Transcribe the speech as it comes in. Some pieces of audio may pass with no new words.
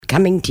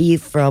coming to you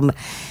from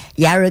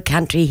Yawuru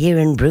country here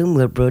in Broome.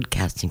 We're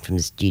broadcasting from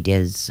the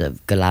studios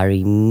of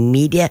Warrmijala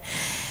Media.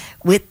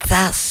 With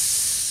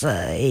us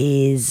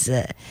is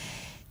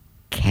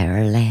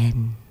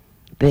Caroline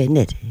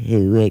Burnett,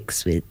 who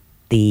works with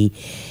the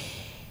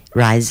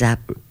Rise Up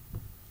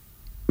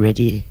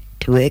Ready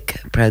to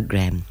Work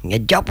program, a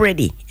job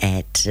ready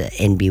at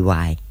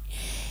NBY.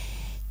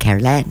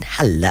 Caroline,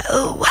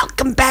 hello,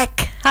 welcome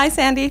back. Hi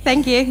Sandy,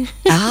 thank you.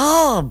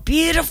 Oh,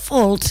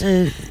 beautiful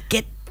to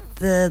get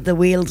the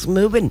wheels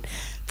moving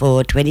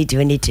for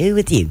 2022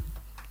 with you.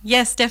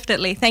 Yes,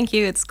 definitely. Thank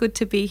you. It's good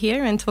to be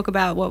here and talk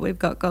about what we've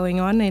got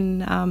going on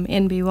in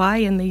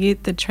NBY in the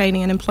youth, the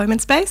training and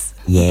employment space.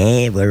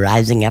 Yeah, we're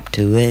rising up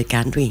to work,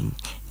 aren't we?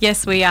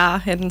 Yes, we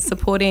are, and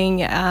supporting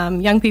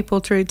young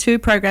people through two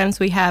programs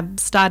we have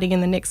starting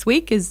in the next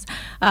week is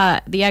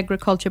the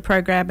agriculture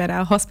program and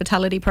our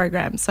hospitality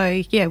program.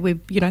 So yeah, we've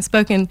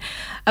spoken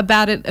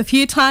about it a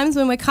few times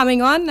when we're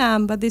coming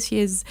on, but this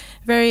year's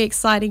very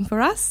exciting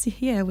for us.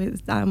 Yeah,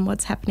 with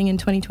what's happening in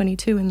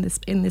 2022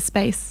 in this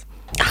space.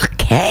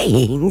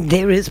 Okay,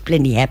 there is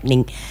plenty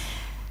happening.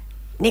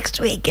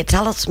 Next week,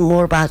 tell us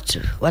more about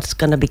what's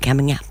going to be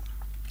coming up.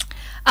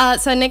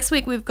 So next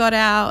week we've got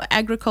our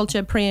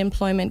agriculture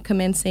pre-employment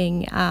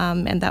commencing,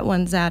 and that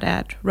one's out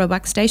at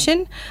Roebuck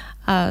Station.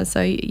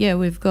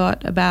 We've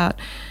got about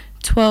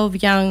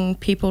 12 young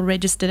people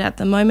registered at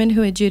the moment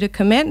who are due to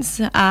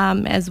commence,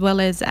 as well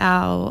as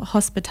our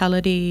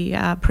hospitality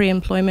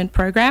pre-employment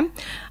program.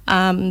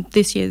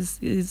 This year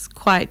is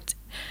quite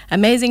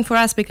amazing for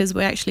us because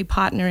we're actually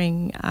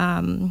partnering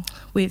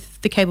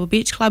with the Cable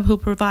Beach Club, who'll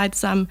provide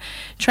some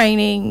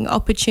training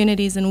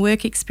opportunities and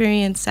work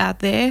experience out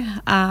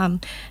there,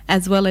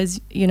 as well as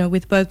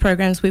with both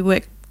programs we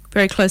work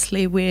very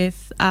closely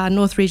with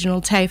North Regional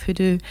TAFE, who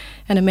do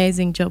an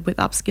amazing job with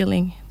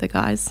upskilling the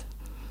guys.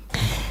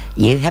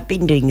 You have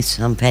been doing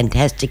some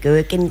fantastic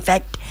work. In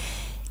fact,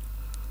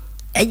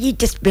 are you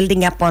just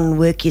building up on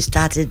work you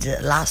started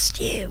last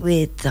year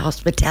with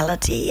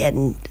hospitality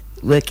and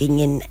working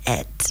in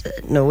at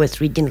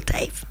North Regional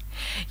TAFE?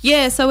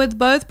 Yeah, so with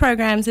both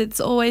programs, it's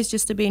always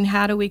just been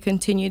how do we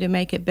continue to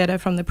make it better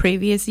from the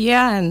previous year,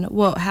 and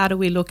how do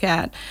we look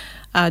at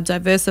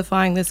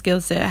diversifying the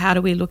skill set, how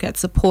do we look at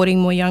supporting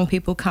more young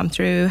people come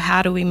through,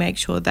 how do we make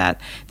sure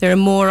that there are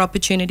more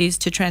opportunities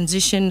to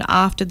transition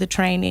after the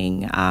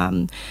training.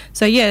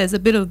 There's a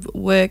bit of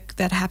work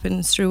that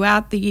happens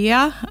throughout the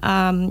year,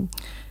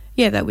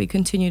 that we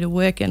continue to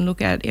work and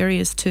look at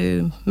areas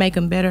to make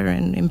them better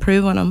and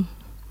improve on them.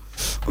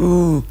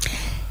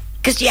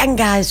 Because young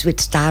guys with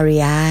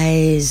starry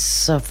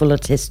eyes are full of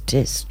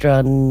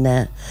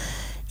testosterone,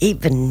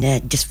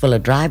 even just full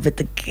of drive, but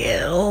the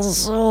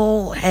girls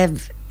all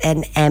have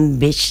an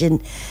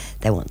ambition.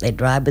 They want their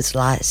driver's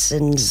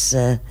license,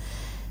 they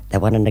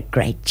want a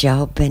great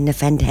job and a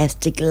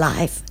fantastic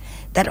life.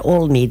 That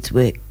all needs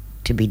work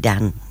to be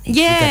done.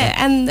 Yeah,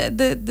 and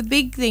the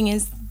big thing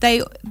is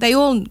they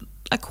all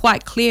are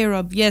quite clear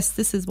of, yes,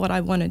 this is what I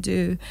want to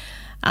do.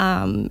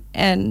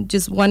 And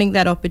just wanting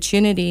that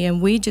opportunity,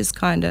 and we just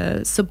kind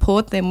of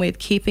support them with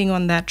keeping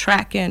on that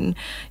track and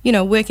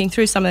working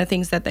through some of the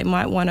things that they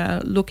might want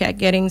to look at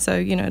getting.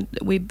 So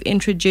we've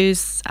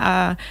introduced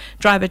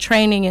driver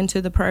training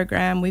into the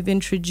program. We've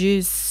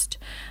introduced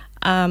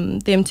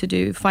them to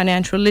do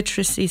financial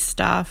literacy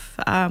stuff.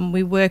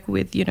 We work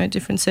with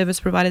different service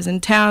providers in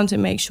town to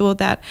make sure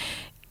that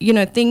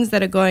things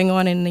that are going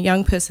on in a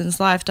young person's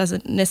life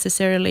doesn't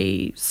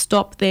necessarily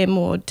stop them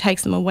or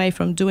takes them away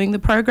from doing the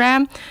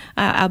program.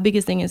 Our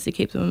biggest thing is to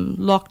keep them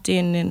locked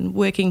in and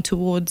working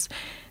towards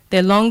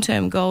their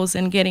long-term goals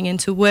and getting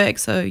into work.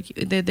 So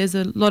there's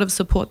a lot of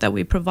support that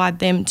we provide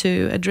them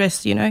to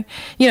address,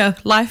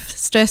 life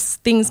stress,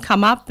 things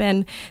come up,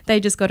 and they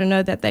just got to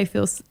know that they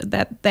feel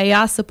that they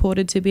are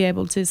supported to be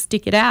able to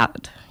stick it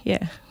out.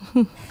 Yeah.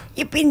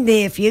 You've been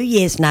there a few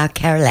years now,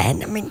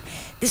 Caroline. I mean,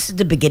 this is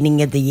the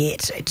beginning of the year.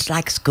 It's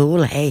like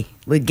school. Hey,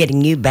 we're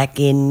getting you back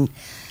in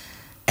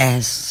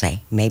as,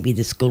 say, maybe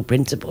the school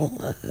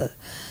principal,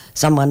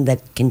 someone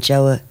that can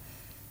show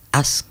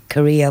us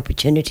career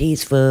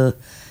opportunities for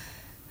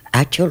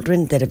our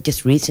children that have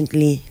just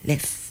recently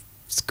left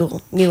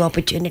school, new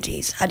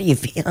opportunities. How do you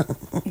feel?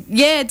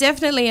 Yeah,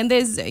 definitely. And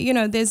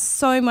there's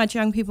so much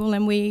young people,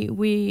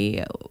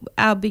 and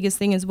our biggest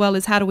thing as well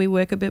is how do we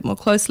work a bit more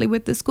closely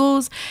with the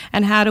schools,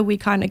 and how do we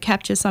kind of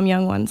capture some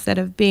young ones that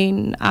have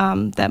been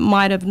that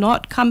might have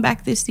not come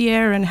back this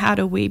year, and how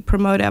do we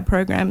promote our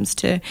programs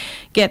to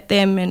get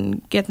them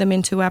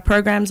into our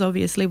programs.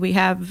 Obviously we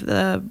have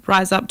the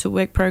Rise Up to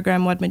Work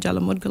program, Warrmijala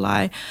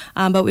Murrgurlayi,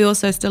 but we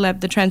also still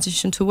have the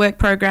Transition to Work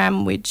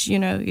program, which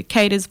it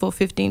caters for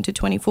 15 to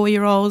 24-year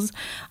 12-year-olds,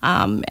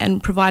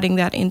 and providing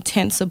that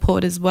intense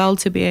support as well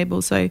to be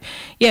able. So,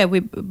 yeah,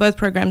 both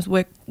programs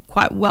work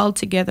quite well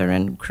together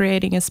and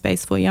creating a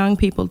space for young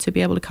people to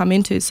be able to come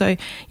into. So,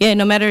 yeah,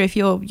 no matter if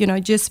you're,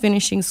 just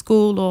finishing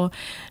school or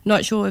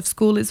not sure if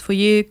school is for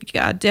you,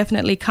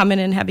 definitely come in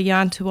and have a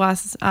yarn to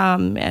us.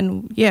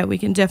 And, yeah, we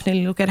can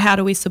definitely look at how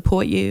do we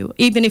support you.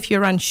 Even if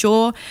you're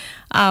unsure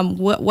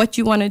what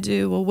you want to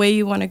do or where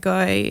you want to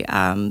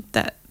go,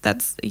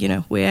 that's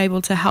we're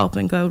able to help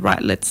and go,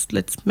 right, let's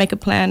make a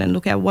plan and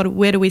look at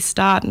where do we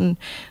start and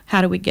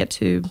how do we get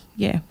to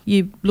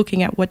you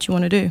looking at what you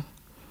want to do.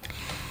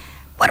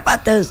 What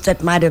about those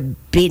that might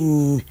have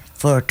been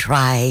for a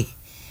try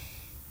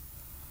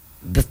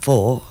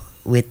before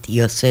with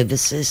your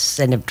services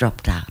and have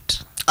dropped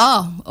out?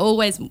 Oh,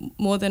 always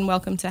more than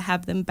welcome to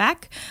have them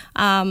back.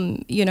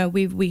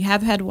 We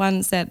have had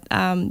ones that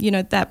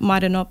that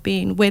might have not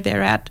been where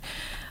they're at.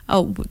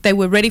 Oh, they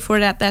were ready for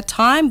it at that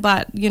time,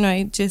 but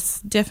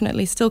just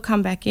definitely still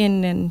come back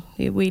in, and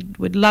we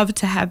would love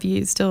to have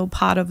you still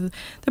part of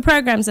the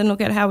programs and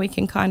look at how we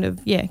can kind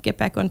of get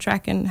back on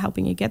track and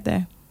helping you get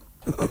there.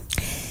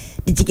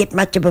 Did you get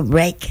much of a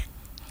break,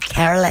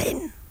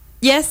 Caroline?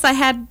 Yes, I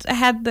had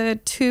the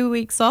 2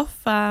 weeks off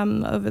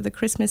over the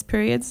Christmas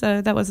period,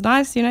 so that was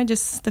nice,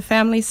 just the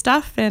family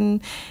stuff,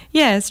 and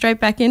straight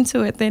back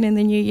into it then in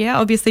the new year.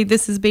 Obviously,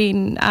 this has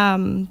been,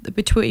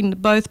 between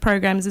both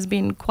programs, has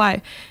been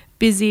quite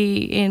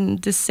busy in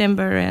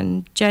December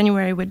and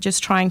January. We're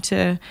just trying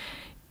to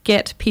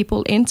get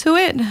people into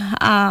it.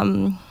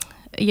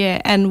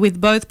 And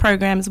with both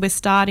programs, we're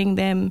starting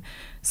them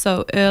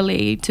so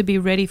early to be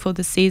ready for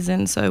the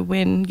season. So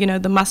when,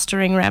 the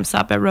mustering ramps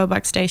up at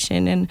Roebuck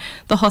Station and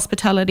the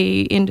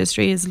hospitality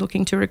industry is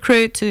looking to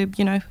recruit to,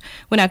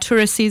 when our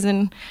tourist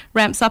season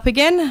ramps up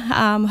again,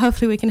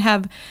 hopefully we can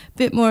have a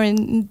bit more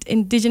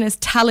Indigenous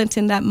talent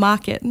in that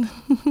market.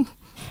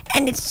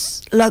 And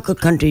it's local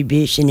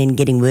contribution in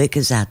getting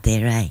workers out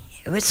there, eh?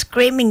 We're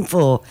screaming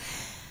for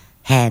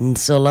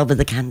hands all over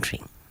the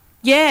country.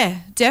 Yeah,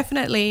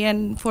 definitely.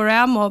 And for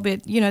our mob,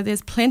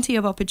 there's plenty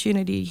of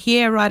opportunity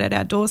here right at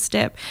our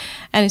doorstep.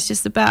 And it's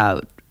just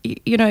about,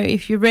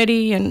 if you're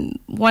ready and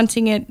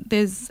wanting it,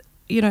 there's,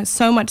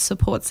 so much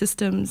support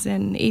systems,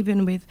 and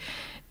even with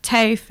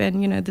TAFE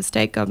and, the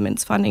state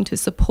government's funding to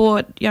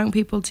support young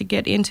people to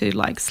get into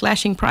like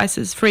slashing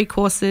prices, free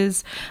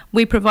courses.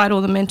 We provide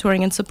all the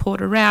mentoring and support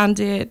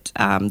around it.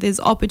 There's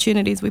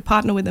opportunities. We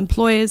partner with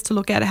employers to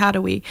look at how do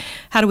we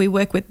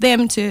work with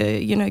them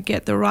to,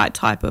 get the right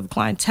type of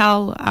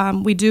clientele.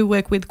 We do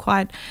work with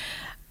quite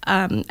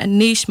a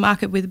niche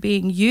market with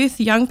being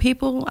young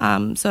people.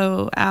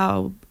 So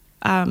our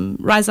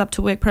Rise Up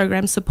to Work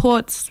program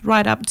supports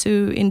right up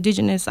to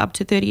Indigenous up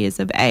to 30 years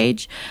of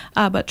age,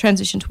 but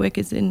Transition to Work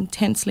is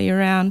intensely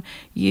around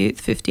youth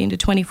 15 to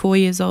 24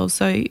 years old.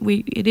 So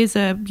we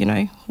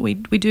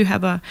do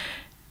have a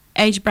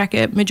age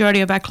bracket. Majority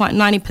of our client,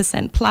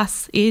 90%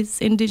 plus, is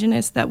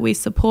Indigenous that we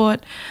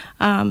support.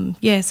 So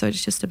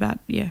it's just about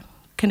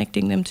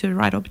connecting them to the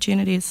right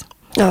opportunities.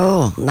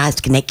 Oh, nice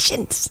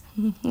connections.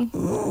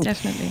 Mm-hmm.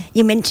 Definitely.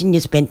 You mentioned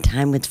you spent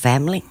time with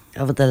family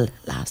over the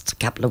last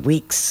couple of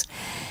weeks.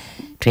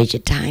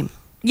 Treasured time.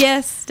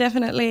 Yes,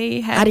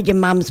 definitely. How did your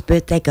mum's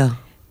birthday go?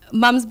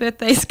 Mum's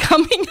birthday is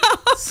coming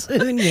up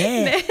soon.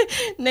 Yeah,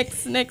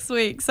 next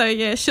week. So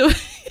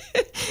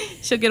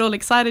she'll get all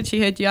excited. She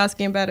heard you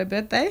asking about her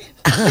birthday.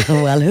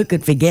 Well, who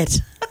could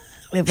forget?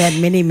 We've had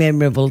many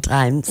memorable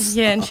times.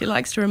 Yeah, and she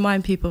likes to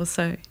remind people.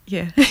 So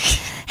yeah.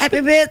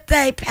 Happy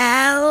birthday,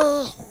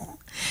 pal.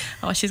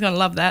 Oh, she's going to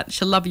love that.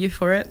 She'll love you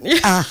for it.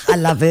 I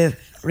love her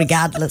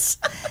regardless.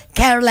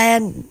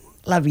 Caroline,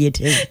 love you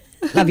too.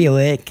 Love your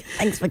work.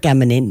 Thanks for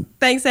coming in.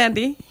 Thanks,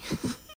 Andy.